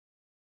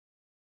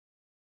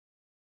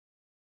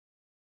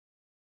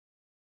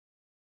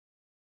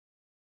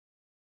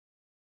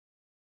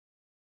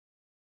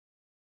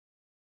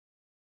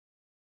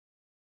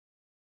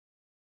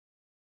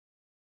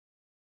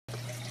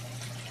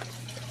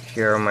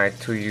Here are my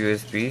two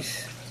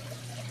USBs.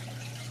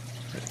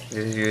 This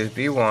is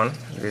USB 1,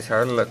 this is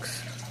how it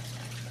looks.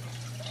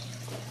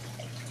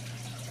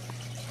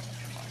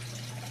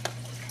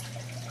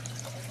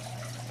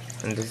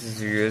 And this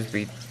is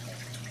USB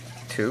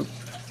 2.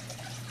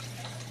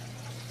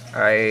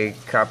 I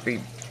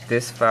copied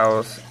these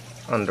files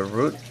on the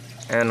root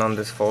and on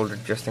this folder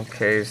just in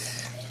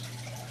case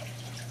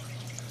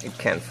you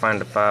can't find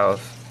the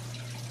files.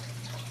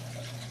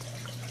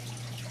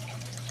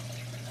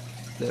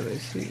 Let me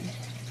see.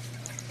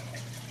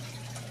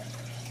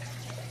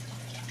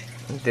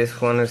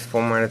 This one is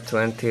formatted to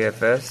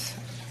NTFS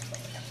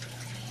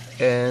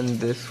and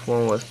this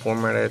one was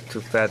formatted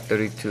to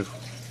FAT32.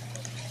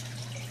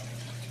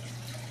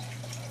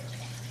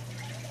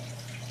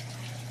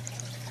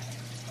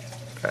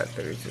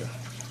 FAT32.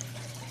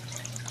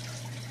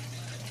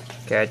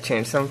 Okay, I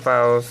changed some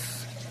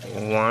files.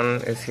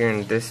 One is here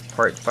in this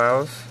part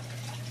files,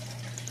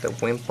 the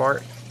win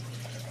part.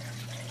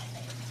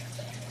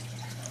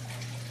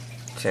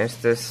 Change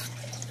this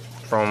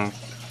from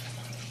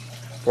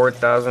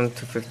 4,000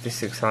 to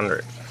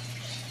 5,600,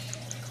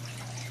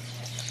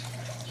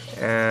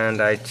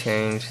 and I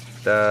changed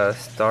the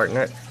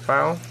startnet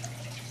file.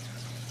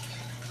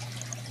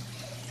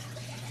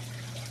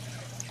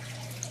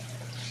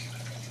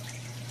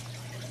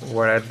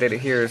 What I did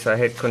here is I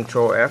hit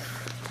Control F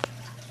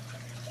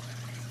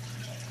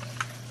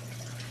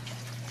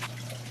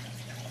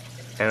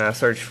and I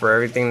searched for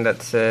everything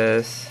that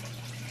says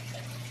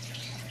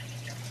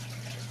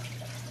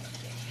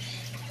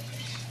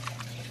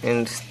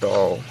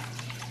install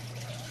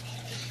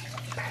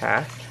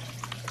path.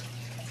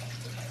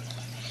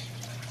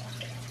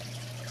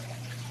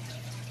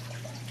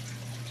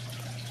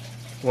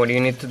 What you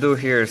need to do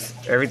here is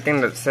everything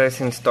that says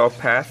install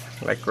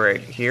path, like right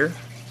here,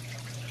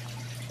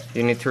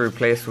 you need to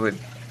replace with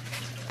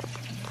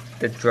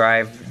the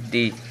drive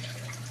D.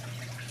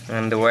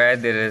 And the way I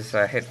did is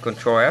I hit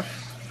Control F,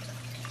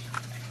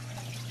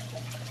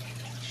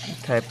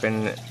 type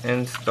in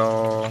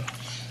install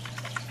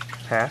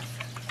path,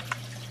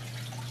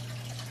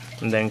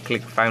 and then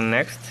click find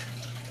next.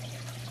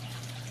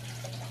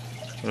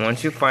 And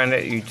once you find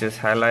it, you just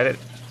highlight it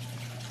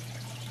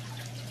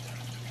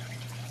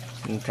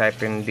and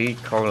type in D:,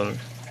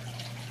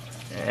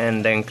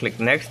 and then click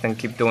next and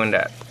keep doing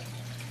that.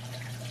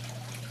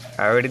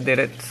 I already did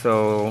it,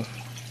 so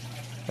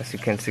as you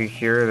can see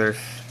here,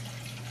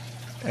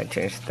 I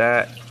changed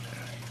that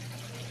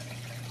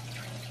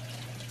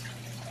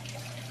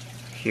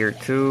here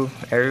too.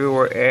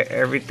 Everywhere,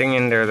 everything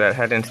in there that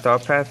had install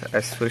path,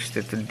 I switched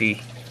it to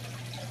D.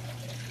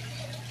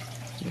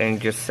 Then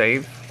just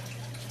save,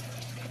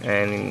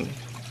 and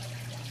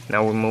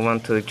now we move on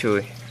to the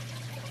Chuwi.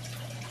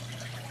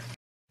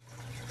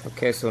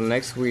 Okay, so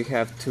next we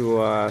have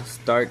to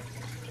start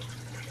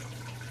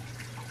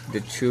the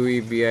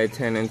Chuwi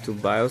Vi10 into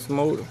BIOS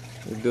mode.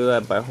 We do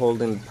that by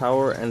holding the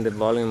power and the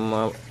volume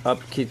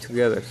up key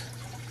together.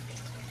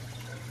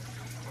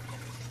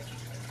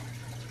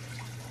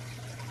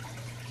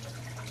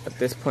 At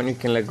this point you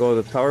can let go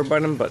of the power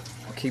button, but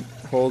keep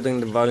holding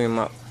the volume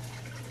up.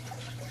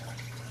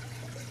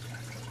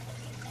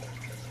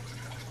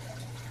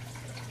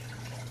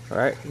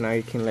 Alright, now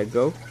you can let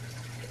go.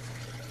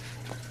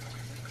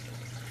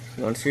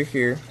 Once you're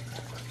here,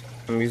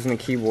 I'm using a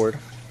keyboard.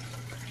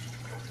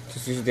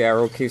 Just use the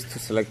arrow keys to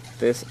select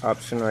this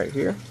option right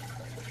here,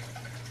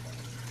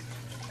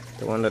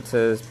 the one that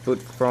says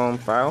boot from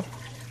file,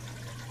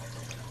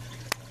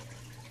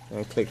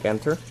 and click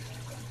enter.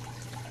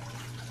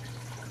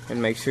 And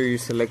make sure you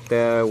select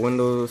the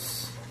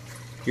Windows,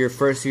 your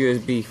first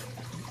USB.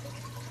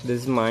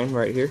 This is mine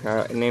right here.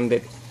 I named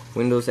it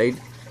Windows 8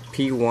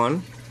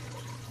 P1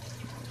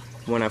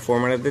 when I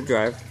formatted the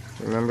drive.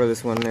 Remember,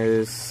 this one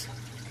is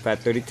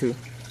FAT32.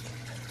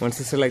 Once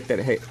you select that,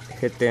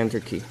 hit the enter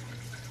key.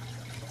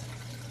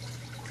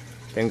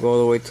 Then go all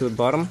the way to the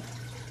bottom,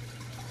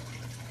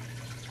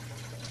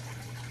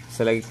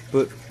 select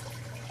boot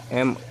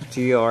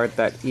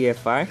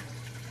mgr.efi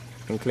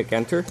and click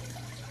enter.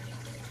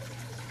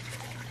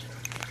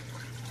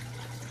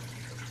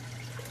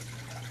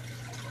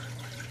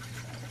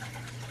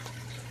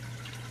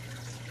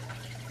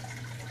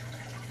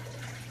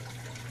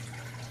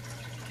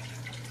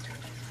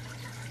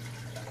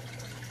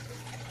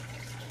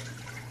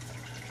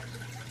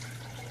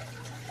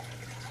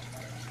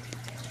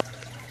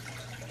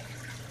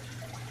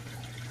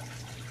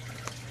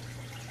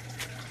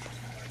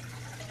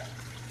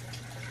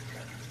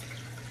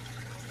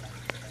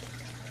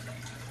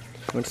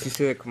 Once you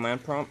see the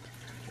command prompt,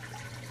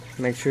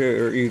 make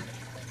sure you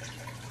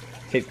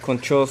hit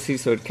Control C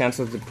so it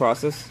cancels the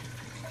process.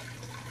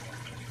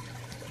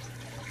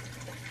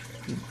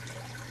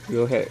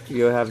 You'll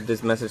have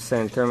this message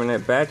saying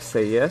terminate batch.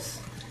 Say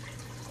yes,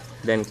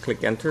 then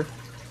click enter.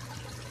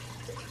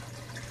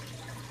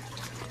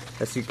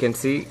 As you can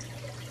see,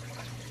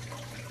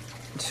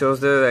 it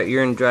shows there that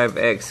you're in drive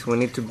X. We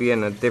need to be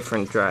in a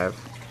different drive.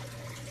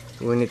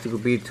 We need to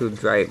be to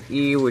drive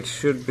E, which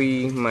should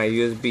be my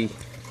USB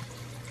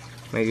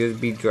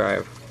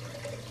drive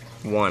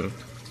 1.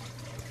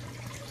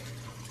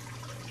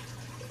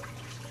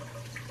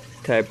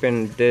 type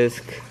in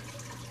disk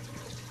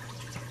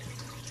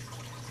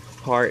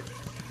part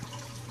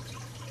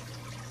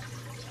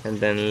and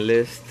then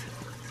list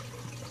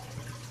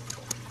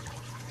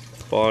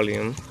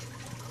volume.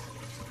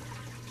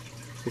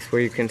 This is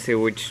where you can see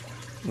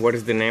what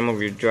is the name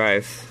of your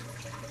drives.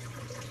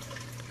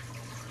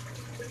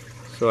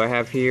 So I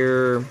have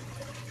here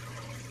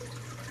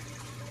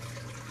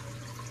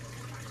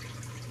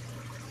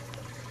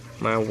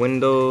my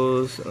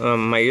Windows,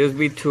 my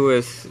USB 2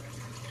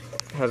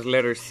 has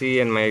letter C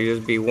and my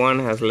USB 1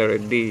 has letter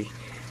D.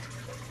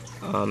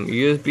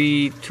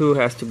 USB 2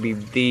 has to be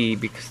D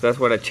because that's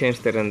what I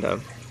changed it on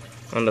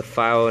the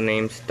file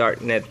name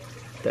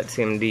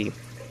startnet.cmd.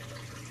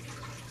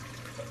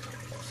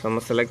 So I'm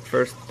gonna select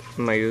first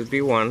my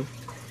USB 1,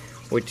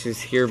 which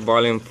is here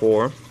volume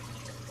 4.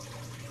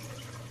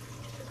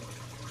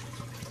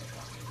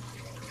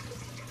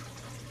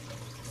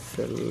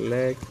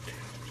 Select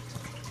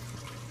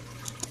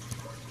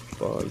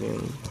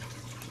volume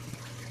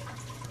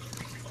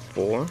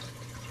 4. You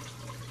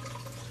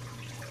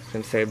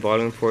can say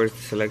volume 4 is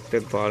the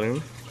selected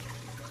volume.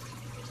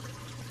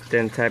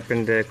 Then type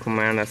in the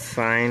command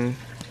assign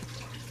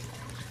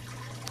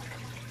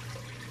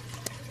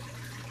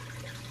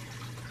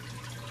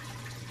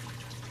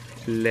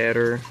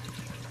letter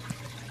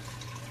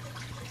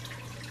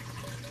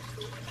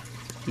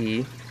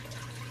E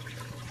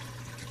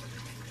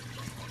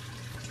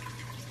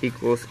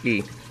equals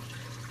E.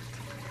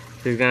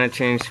 So it's gonna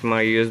change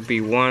my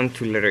USB 1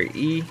 to letter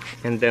E,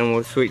 and then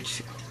we'll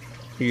switch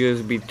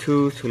USB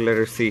 2 to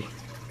letter C.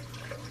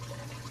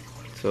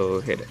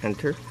 So hit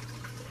enter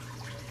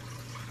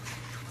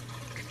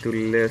to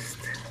list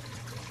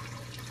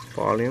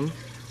volume.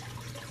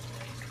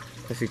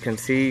 As you can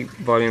see,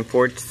 volume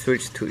 4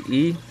 switched to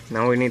E.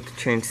 Now we need to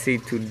change C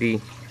to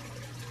D.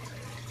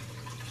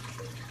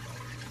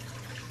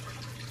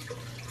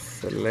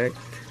 Select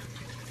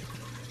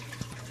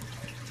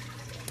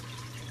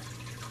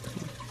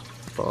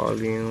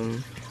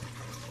volume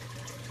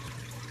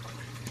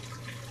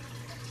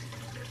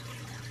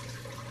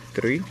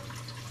 3.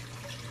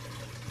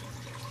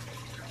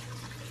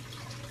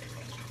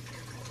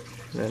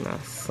 Then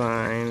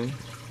assign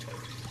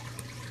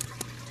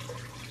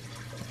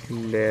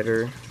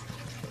letter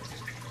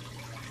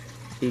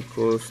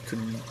equals to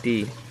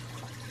D.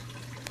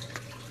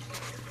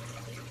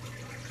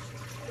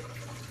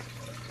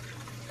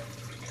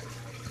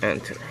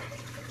 Enter.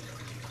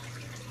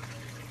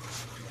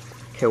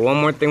 Okay, one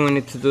more thing we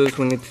need to do is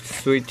we need to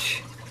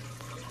switch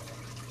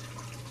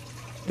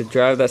the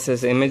drive that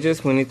says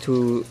images. We need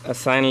to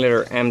assign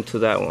letter M to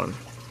that one.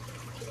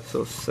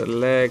 So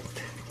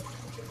select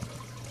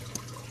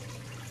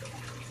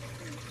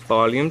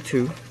volume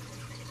 2.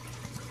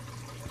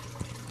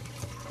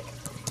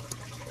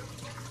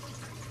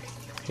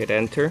 Hit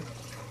enter.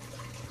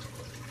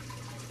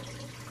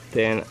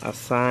 Then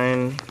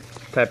assign,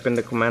 type in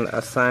the command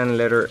assign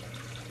letter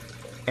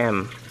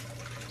M.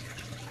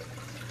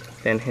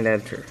 Then hit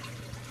enter.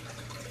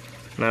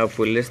 Now if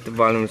we list the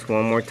volumes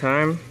one more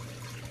time,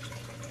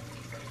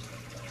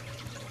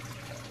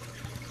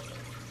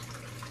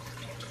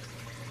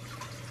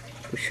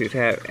 we should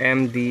have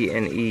M, D,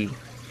 and E.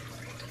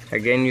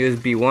 Again,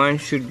 USB 1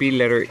 should be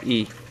letter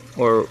E,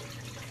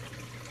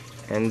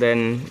 and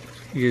then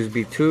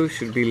USB 2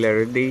 should be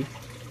letter D,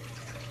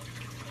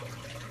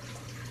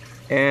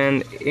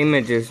 and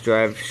images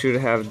drive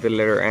should have the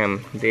letter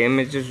M. The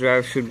images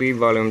drive should be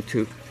volume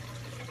 2.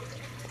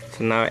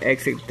 So now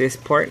exit this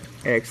part,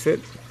 exit,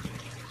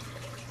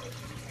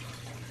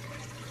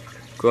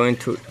 go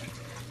into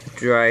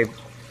drive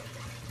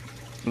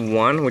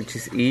 1, which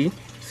is E,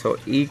 so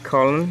E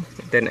colon,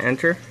 then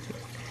enter.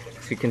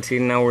 So you can see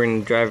now we're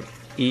in drive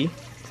E,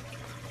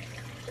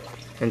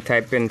 and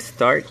type in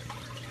start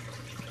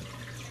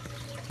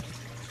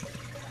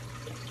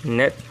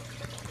net.cmd.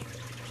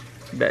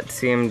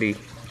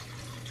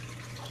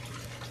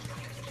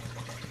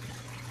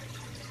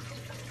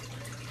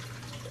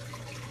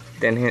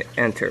 Then hit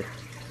enter.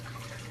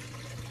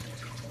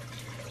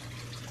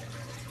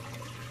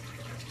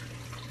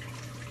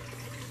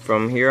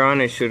 From here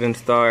on it should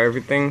install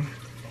everything.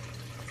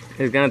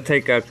 It's gonna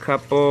take a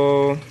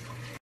couple.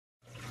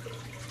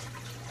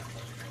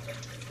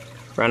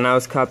 Right now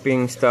it's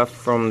copying stuff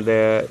from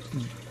the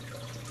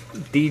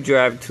D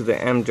drive to the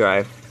M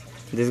drive.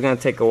 This is gonna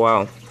take a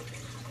while,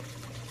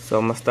 so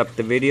I'm gonna stop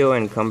the video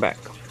and come back.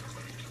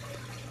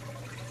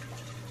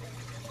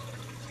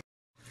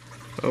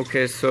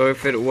 Okay, so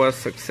if it was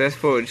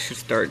successful, it should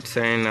start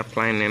saying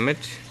apply an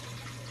image.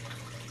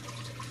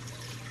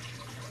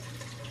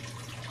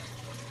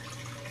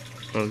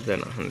 And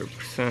then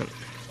 100%.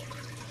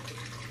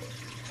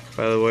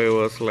 By the way, it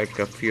was like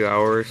a few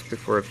hours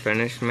before it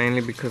finished,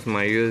 mainly because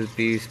my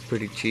USB is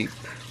pretty cheap,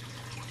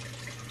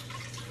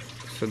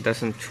 so it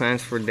doesn't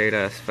transfer data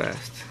as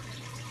fast.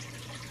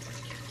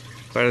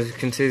 But as you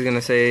can see, it's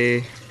gonna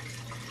say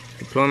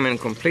deployment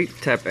complete.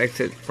 Tap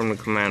exit from the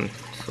command.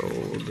 So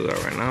we'll do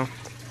that right now.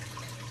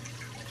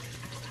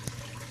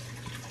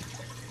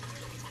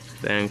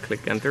 Then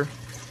click enter.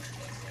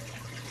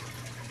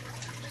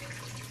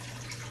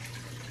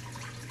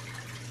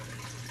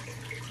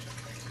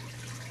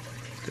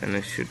 Then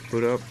it should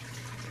boot up.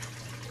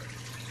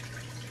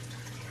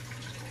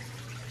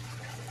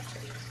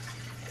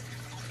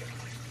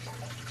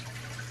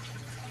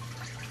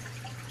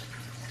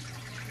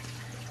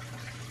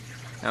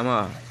 I'm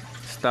gonna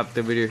stop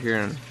the video here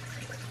and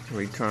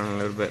return a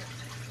little bit.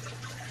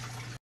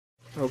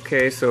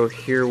 Okay, so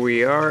here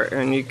we are,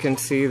 and you can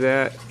see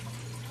that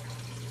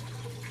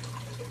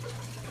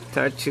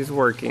touch is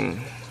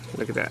working.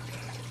 Look at that.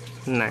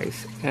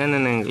 Nice. And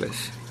in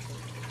English.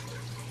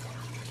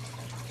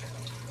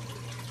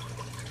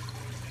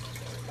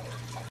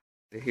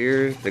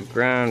 Here's the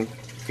grand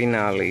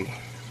finale.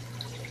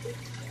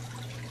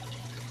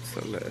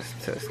 So let's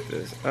test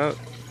this out.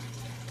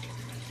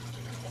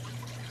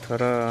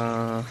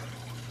 Ta-da!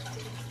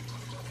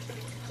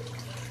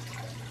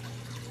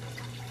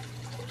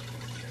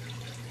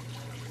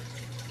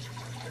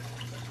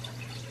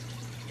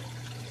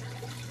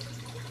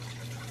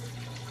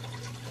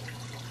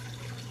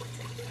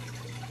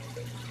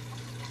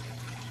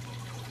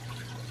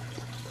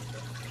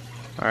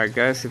 Alright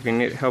guys, if you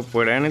need help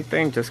with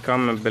anything, just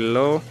comment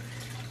below,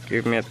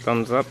 give me a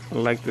thumbs up,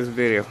 like this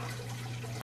video.